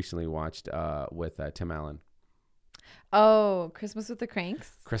just recently watched with Tim Allen? Oh, Christmas with the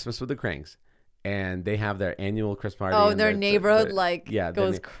Cranks. Christmas with the Cranks. And they have their annual Christmas party. Oh, and their neighborhood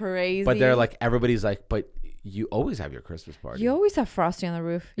goes crazy. But they're like everybody's like, but you always have your Christmas party. You always have frosting on the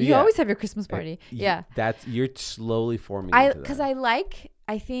roof. You Yeah. always have your Christmas party. Yeah. That's you're slowly forming into that. Because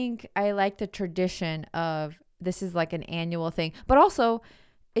I think I like the tradition of this is like an annual thing, but also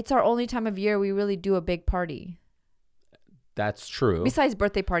it's our only time of year we really do a big party. That's true. Besides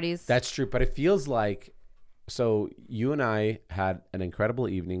birthday parties. That's true. But it feels like, so you and I had an incredible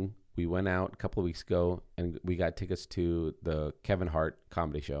evening. We went out a couple of weeks ago and we got tickets to the Kevin Hart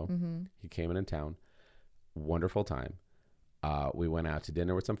comedy show. Mm-hmm. He came in town. Wonderful time. We went out to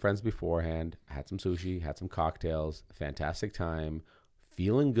dinner with some friends beforehand, had some sushi, had some cocktails, fantastic time,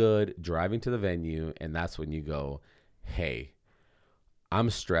 feeling good, driving to the venue. And that's when you go, hey, I'm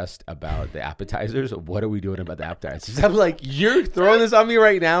stressed about the appetizers. What are we doing about the appetizers? I'm like, you're throwing this on me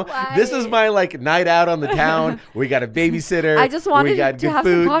right now. Why? This is my like night out on the town. We got a babysitter. I just wanted we got to good have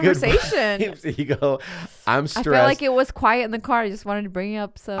food, some good conversation. vibes. You go, I'm I stressed. feel like it was quiet in the car. I just wanted to bring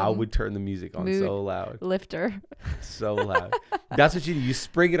up some I would turn the music on mood so loud. lifter. So loud. That's what you do. You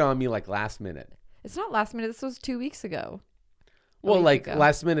spring it on me like last minute. It's not last minute. This was 2 weeks ago. Well, week like ago.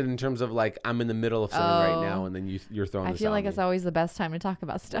 last minute in terms of like I'm in the middle of something right now, Oh. and then you're throwing. I this feel on like me. it's always the best time to talk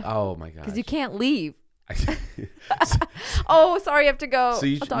about stuff. Oh my god. Because you can't leave. Oh, sorry, I have to go. So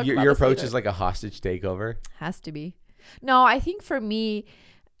I'll talk about your this approach later. is like a hostage takeover. Has to be. No, I think for me,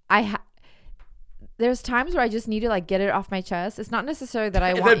 there's times where I just need to like get it off my chest. It's not necessarily that I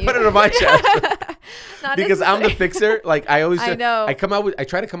And want then put you. it on my chest. Not Because I'm the necessarily- fixer. Like I always. I know. I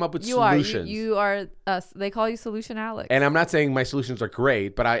try to come up with You solutions. You are. They call you Solution Alex. And I'm not saying my solutions are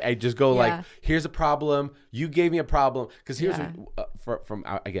great, but I just go Yeah. like, here's a problem. You gave me a problem. Because here's Yeah. from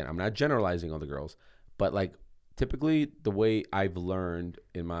again, I'm not generalizing all the girls, but like typically the way I've learned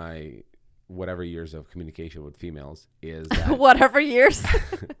in my whatever years of communication with females is that whatever years,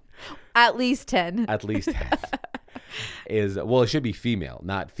 at least 10. at least half is, well, it should be female,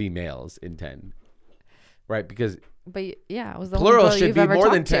 not females in 10. Right? Because But yeah, it was the plural only girl should you've be ever more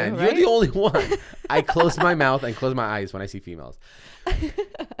than talked to, 10. right? You're the only one. I close my mouth and close my eyes when I see females.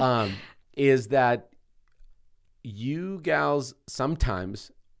 Is that you gals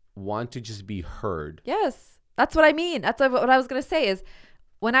sometimes want to just be heard. Yes, that's what I mean. That's what I was gonna say is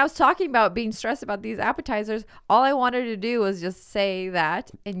when I was talking about being stressed about these appetizers, all I wanted to do was just say that,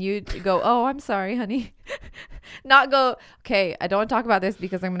 and you'd go, "Oh, I'm sorry, honey," not go, "Okay, I don't want to talk about this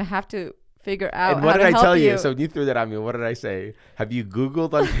because I'm gonna have to figure out." And what how did to I help tell you? you? So when you threw that at me, what did I say? Have you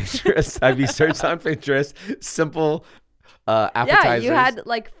Googled on Pinterest? Have you searched on Pinterest simple appetizers? Yeah, you had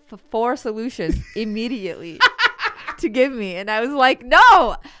like 4 solutions immediately to give me. And I was like,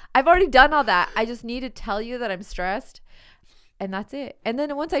 no, I've already done all that. I just need to tell you that I'm stressed. And that's it. And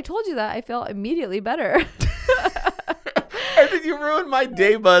then once I told you that, I felt immediately better. And then you ruined my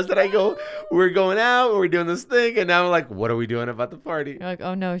day buzz that I go, we're going out, we're doing this thing. And now I'm like, what are we doing about the party? You're like,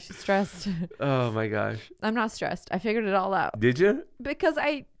 oh no, she's stressed. Oh my gosh. I'm not stressed. I figured it all out Did you? because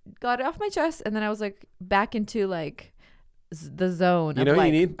I got it off my chest. And then I was like back into like the zone. You of, know what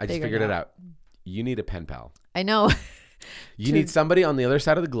like, you need? I just figuring figured it out. You need a pen pal. I know. You need somebody on the other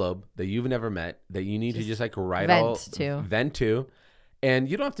side of the globe that you've never met that you need to just like write vent to. And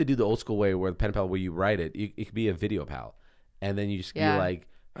you don't have to do the old school way where the pen pal where you write it. It could be a video pal. And then you just be like,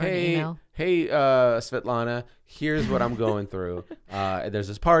 Or an hey, email. Svetlana, here's what I'm going through. There's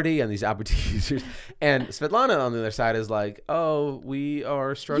this party and these appetizers. And Svetlana on the other side is like, oh, we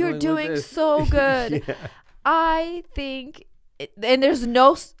are struggling You're doing with this. so good. Yeah. I think, and there's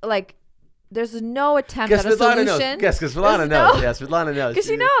no attempt Guess at a Svetlana knows. solution. Guess Svetlana knows. Yeah, Svetlana knows. Because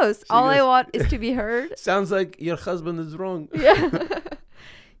she knows. All I goes- want is to be heard. Sounds like your husband is wrong. Yeah.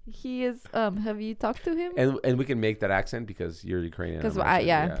 He is. Have you talked to him? And we can make that accent because you're Ukrainian. Because I'm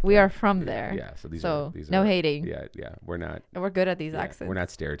Russian. we are from there. Yeah. So these So, are no hating. Yeah. We're not. And we're good at these Yeah, accents. we're not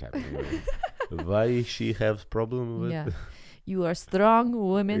stereotyping. Why she has problem with? Yeah. You are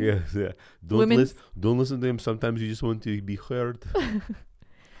strong women. Yeah. Don't listen to him. Sometimes you just want to be heard.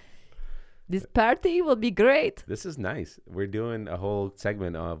 This party will be great. This is nice. We're doing a whole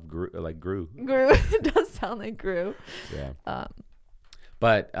segment of Gru. Gru. It does sound like Gru. Yeah.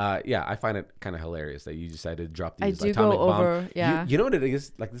 But yeah, I find it kind of hilarious that you decided to drop I these do atomic go bomb. over. Yeah. You know what it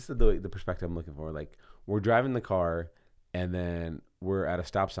is? Like this is the perspective I'm looking for. Like we're driving the car, and then we're at a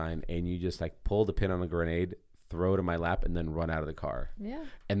stop sign, and you just like pull the pin on a grenade, throw it in my lap, and then run out of the car. Yeah.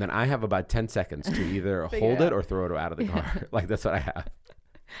 And then I have about 10 seconds to either Figure hold it it out. or throw it out of the car. Like that's what I have.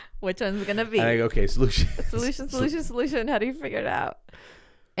 Which one's gonna be? And I go, okay, solution. Solution. How do you figure it out?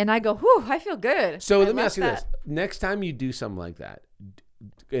 And I go, whew, I feel good. So I let me love ask you that. this: next time you do something like that,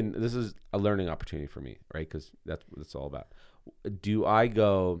 and this is a learning opportunity for me, right? Because that's what it's all about. Do I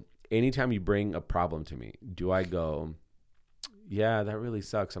go anytime you bring a problem to me? Do I go, yeah, that really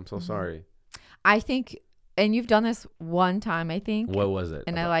sucks. I'm so sorry. I think, and you've done this one time, I think. What was it?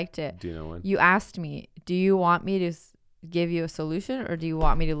 And I liked it. Do you know when? You asked me, do you want me to give you a solution or do you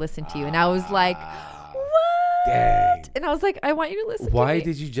want me to listen to you? And I was like, what? Dang. And I was like, I want you to listen to Why me.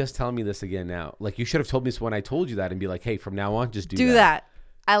 did you just tell me this again now? Like you should have told me this when I told you that and be like, hey, from now on, just do that?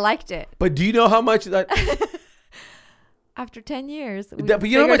 I liked it. But do you know how much that? After 10 years, we But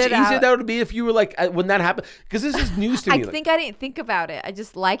you know how much figured it easier out. that would be if you were like when that happened? Because this is news to I me. think I didn't think about it. I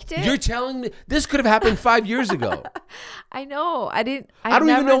just liked it. You're telling me this could have happened 5 years ago. I know. I didn't. I don't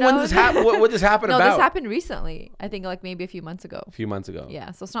even know when this happened. What this happened No, about? this happened recently. I think like maybe a few months ago. A few months ago.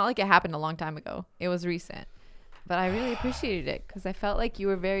 Yeah. So it's not like it happened a long time ago. It was recent. but I really appreciated it because I felt like you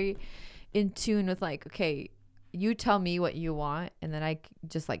were very in tune with like, okay, you tell me what you want, and then I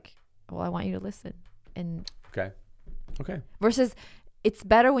just like, well, I want you to listen. And Okay. versus it's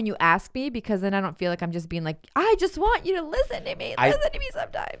better when you ask me, because then I don't feel like I'm just being like, I just want you to listen to me. Listen to me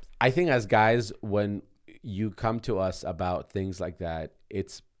sometimes. I think as guys, when you come to us about things like that,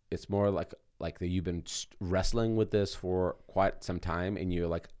 it's more like that you've been wrestling with this for quite some time, and you're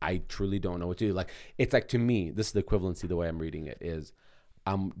like, I truly don't know what to do. Like, it's like, to me, this is the equivalency, the way I'm reading it is,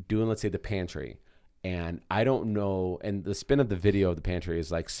 I'm doing, let's say, the pantry, and I don't know, and the spin of the video of the pantry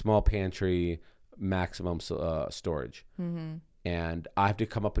is like small pantry, maximum storage. Mm-hmm. And I have to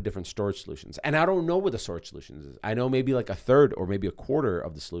come up with different storage solutions. And I don't know what the storage solutions is. I know maybe like a third or maybe a quarter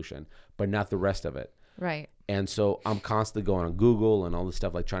of the solution, but not the rest of it. Right. And so I'm constantly going on Google and all this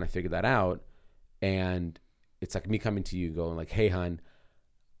stuff, like trying to figure that out. And it's like me coming to you going like, hey, hon,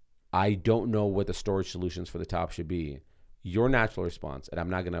 I don't know what the storage solutions for the top should be. Your natural response, and I'm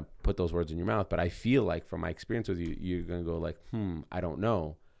not going to put those words in your mouth, but I feel like from my experience with you, you're going to go like, I don't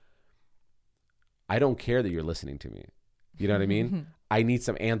know. I don't care that you're listening to me. You know what I mean? I need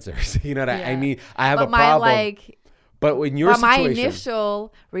some answers. You know what I mean? I have a problem. But when your situation, my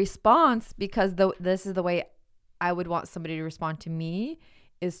initial response, because this is the way I would want somebody to respond to me,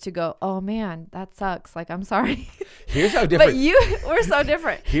 is to go, oh man, that sucks. Like, I'm sorry. Here's how different. But we're so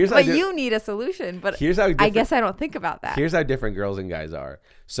different. You need a solution. But here's how I guess I don't think about that. Here's how different girls and guys are.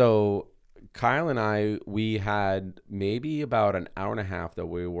 So Kyle and I, we had maybe about an hour and a half that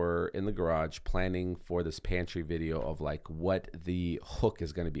we were in the garage planning for this pantry video of like what the hook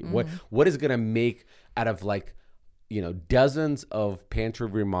is going to be. What is going to make out of like, dozens of pantry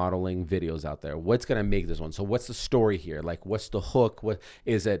remodeling videos out there. What's going to make this one? So what's the story here? Like, what's the hook? What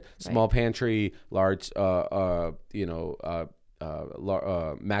is it? Small pantry, large,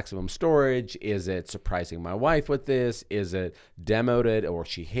 maximum storage? Is it surprising my wife with this? Is it demoed it or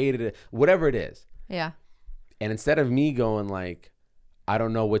she hated it? Whatever it is. Yeah. And instead of me going like, I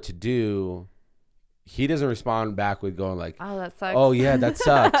don't know what to do, he doesn't respond back with going like, oh, that sucks. Oh yeah, that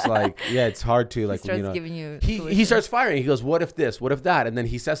sucks. Like, yeah, it's hard to like, he starts giving you he starts firing. He goes, what if this? What if that? And then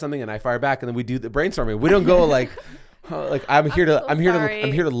he says something and I fire back, and then we do the brainstorming. We don't go like, I'm here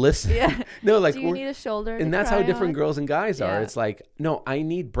to listen. Yeah. No, like, do you need a shoulder? And that's how different girls and guys are. It's like, no, I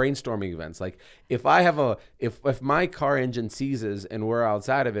need brainstorming events. Like, if I have if my car engine seizes and we're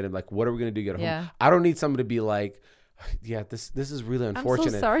outside of it, I'm like, what are we gonna do to get home? I don't need somebody to be like, yeah, this is really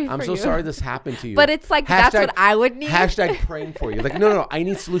unfortunate. I'm so sorry this happened to you. But it's like, that's what I would need. Hashtag praying for you. Like, no, I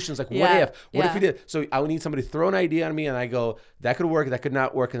need solutions. Like, what if we did? So I would need somebody to throw an idea on me, and I go, that could work, that could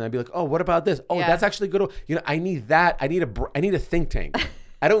not work, and I'd be like, oh, what about this? Oh, that's actually good. I need that. I need a think tank.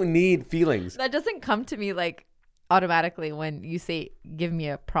 I don't need feelings. That doesn't come to me like automatically when you say, give me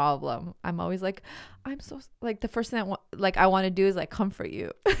a problem. I'm always like, I'm so like, the first thing I want to do is like comfort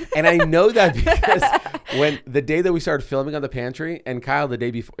you. And I know that because when the day that we started filming on the pantry, and Kyle the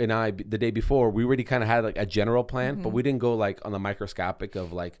day before and I the day before, we already kind of had like a general plan, but we didn't go like on the microscopic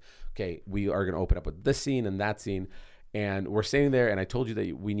of like, okay, we are going to open up with this scene and that scene. And we're sitting there, and I told you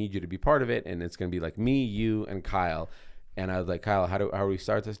that we need you to be part of it, and it's going to be like me, you, and Kyle. And I was like, Kyle, how do we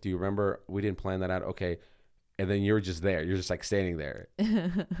start this? Do you remember? We didn't plan that out. Okay. And then you're just there. You're just like standing there.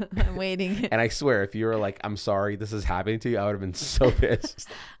 I'm waiting. And I swear, if you were like, I'm sorry, this is happening to you, I would have been so pissed.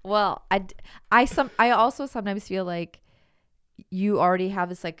 Well, I also sometimes feel like you already have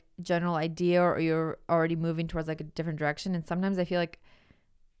this like general idea, or you're already moving towards like a different direction. And sometimes I feel like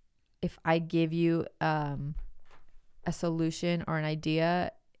if I give you a solution or an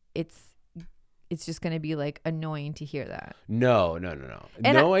idea, it's just going to be like annoying to hear that. No. And no idea is a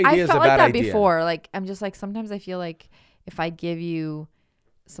bad idea. I felt like that before. Like, I'm just like, sometimes I feel like if I give you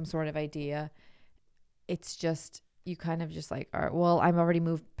some sort of idea, it's just, you kind of just like, all right, well, I'm already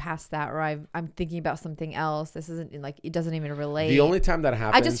moved past that, or I'm thinking about something else. This isn't like, it doesn't even relate. The only time that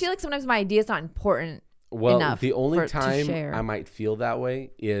happens, I just feel like sometimes my idea is not important enough. The only time I might feel that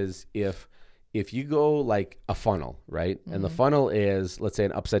way is if you go like a funnel, right? And the funnel is, let's say,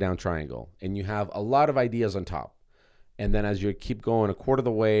 an upside down triangle, and you have a lot of ideas on top. And then as you keep going a quarter of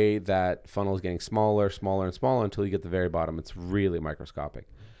the way, that funnel is getting smaller, smaller, and smaller until you get to the very bottom. It's really microscopic.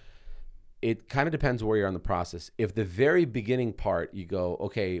 It kind of depends where you're on the process. If the very beginning part, you go,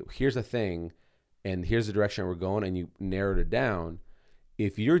 okay, here's a thing, and here's the direction we're going, and you narrowed it down.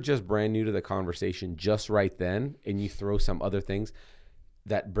 If you're just brand new to the conversation just right then, and you throw some other things,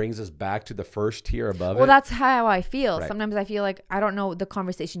 that brings us back to the first tier above it. Well, that's how I feel. Right. Sometimes I feel like I don't know the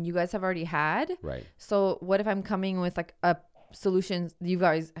conversation you guys have already had. Right. So what if I'm coming with like a solution you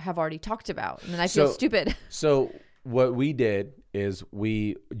guys have already talked about, and then I feel stupid. So what we did is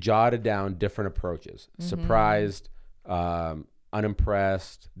we jotted down different approaches: surprised,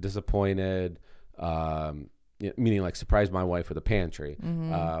 unimpressed, disappointed. Meaning like surprised my wife with a pantry,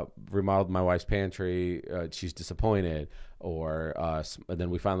 remodeled my wife's pantry, she's disappointed, or and then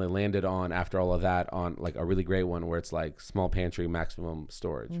we finally landed on, after all of that, on like a really great one where it's like small pantry, maximum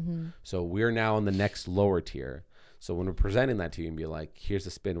storage. So we're now in the next lower tier. So when we're presenting that to you and be like, here's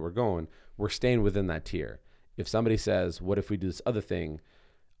the spin we're staying within that tier. If somebody says, what if we do this other thing,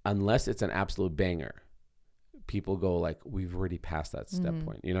 unless it's an absolute banger, people go like, we've already passed that step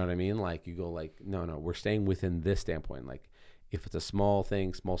point. You know what I mean? Like you go like, no, we're staying within this standpoint. Like if it's a small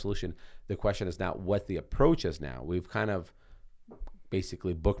thing, small solution, the question is not what the approach is now. We've kind of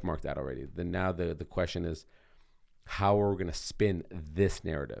basically bookmarked that already. Then now the question is, how are we going to spin this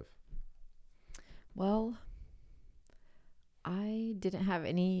narrative? Well, I didn't have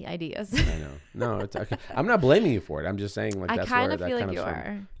any ideas. I know. No, it's okay. I'm not blaming you for it. I'm just saying like I that's kind where of that feel kind like of you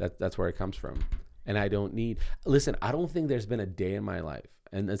from, are. that's where it comes from. And I don't think there's been a day in my life,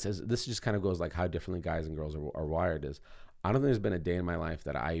 and it says, this just kind of goes like how differently guys and girls are wired is, I don't think there's been a day in my life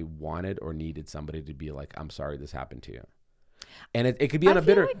that I wanted or needed somebody to be like, I'm sorry this happened to you. And it could be on a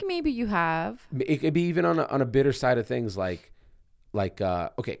bitter, like maybe you have. it could be even on a bitter side of things, like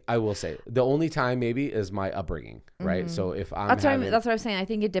okay, I will say the only time maybe is my upbringing, right? So if That's what I'm saying. I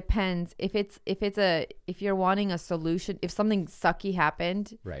think it depends. If you're wanting a solution, if something sucky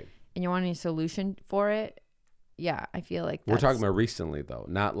happened, right, and you're wanting a solution for it, yeah, I feel like we're talking about recently though,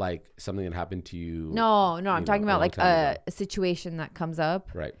 not like something that happened to you. No, I'm talking about like a ago. situation that comes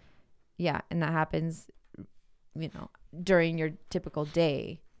up. Right. Yeah, and that happens, during your typical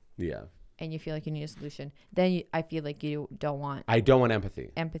day. Yeah. And you feel like you need a solution. Then I feel like you don't want. I don't want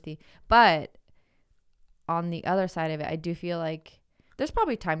empathy. But on the other side of it, I do feel like there's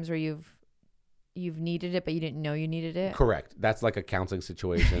probably times where you've needed it, but you didn't know you needed it. Correct. That's like a counseling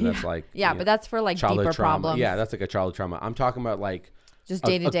situation. That's like but that's for like childhood deeper trauma. problems. Yeah, that's like a childhood trauma. I'm talking about like just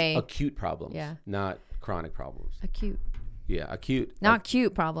day to day acute problems. Yeah, not chronic problems. Acute. Yeah, acute. Not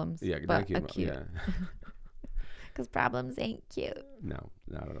cute problems. Yeah, but not acute. Yeah. Because problems ain't cute. No,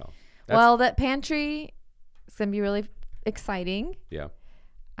 not at all. Well, that pantry is gonna be really exciting. Yeah.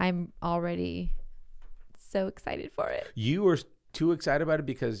 I'm already so excited for it. You were too excited about it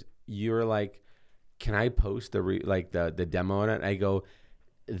because you were like, can I post the demo on it? And I go,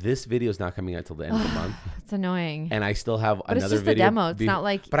 this video is not coming out till the end of the month. It's annoying. And I still have but another it's just video. A demo. It's not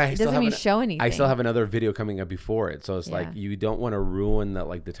like, but it doesn't even show anything. I still have another video coming up before it. So it's like, you don't want to ruin the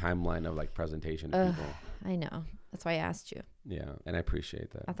timeline of like presentation to people. I know. That's why I asked you. Yeah. And I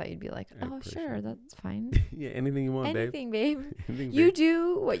appreciate that. I thought you'd be like, oh, sure. That's fine. Yeah. Anything you want, anything, babe. Anything, babe. You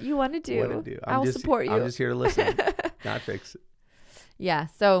do what you want to do. I'll support you. I'm just here to listen, not fix it. Yeah.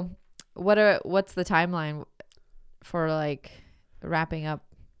 So what's the timeline for like wrapping up?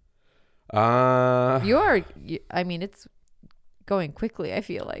 I mean, it's going quickly. I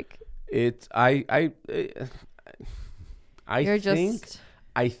feel like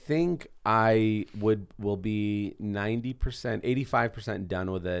I think I will be 90%, 85%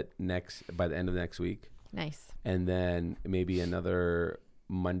 done with it by the end of next week. Nice. And then maybe another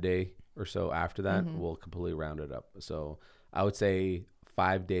Monday or so after that, we'll completely round it up. So I would say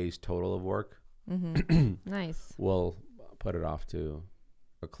 5 days total of work. Nice. We'll put it off to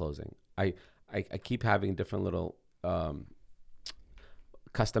a closing. I keep having different little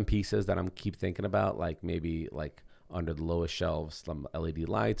custom pieces that I'm keep thinking about, like maybe like under the lowest shelves, some LED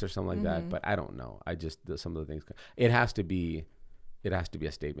lights or something like that. But I don't know. Some of the things, it has to be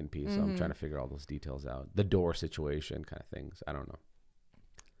a statement piece. So I'm trying to figure all those details out. The door situation kind of things. I don't know.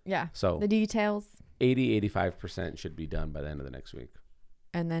 Yeah. So the details. 85% should be done by the end of the next week.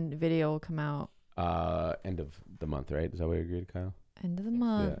 And then the video will come out. End of the month, right? Is that what you agreed, Kyle? End of the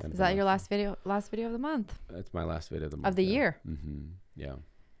month. Yeah, is that your last video of the month? It's my last video of the month. Of the year. Mm-hmm. Yeah.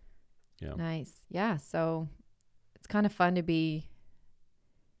 Yeah. Nice. Yeah. So it's kind of fun to be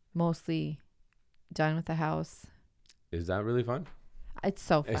mostly done with the house. Is that really fun? It's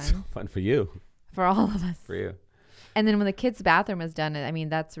so fun. It's so fun for you. For all of us. For you. And then when the kids' bathroom is done, I mean,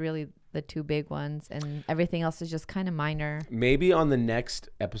 that's really the two big ones, and everything else is just kind of minor. Maybe on the next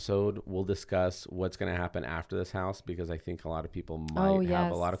episode, we'll discuss what's going to happen after this house, because I think a lot of people might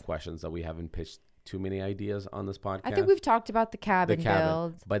have a lot of questions that we haven't pitched too many ideas on this podcast. I think we've talked about the cabin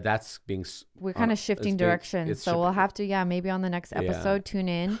build, but that's being we're kind of shifting directions, so we'll have to maybe on the next episode tune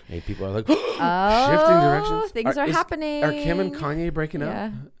in. Hey, people are like, shifting directions. Things are happening. Are Kim and Kanye breaking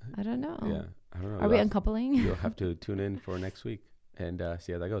up? I don't know. Yeah, I don't know. Are we uncoupling? You'll have to tune in for next week and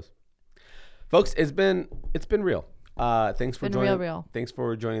see how that goes. Folks, it's been real. Thanks for joining. Real. Thanks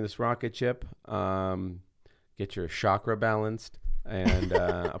for joining this rocket ship. Give get your chakra balanced. And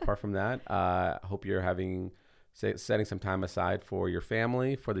apart from that, hope you're setting some time aside for your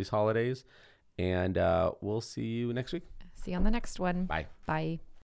family for these holidays. And we'll see you next week. See you on the next one. Bye. Bye.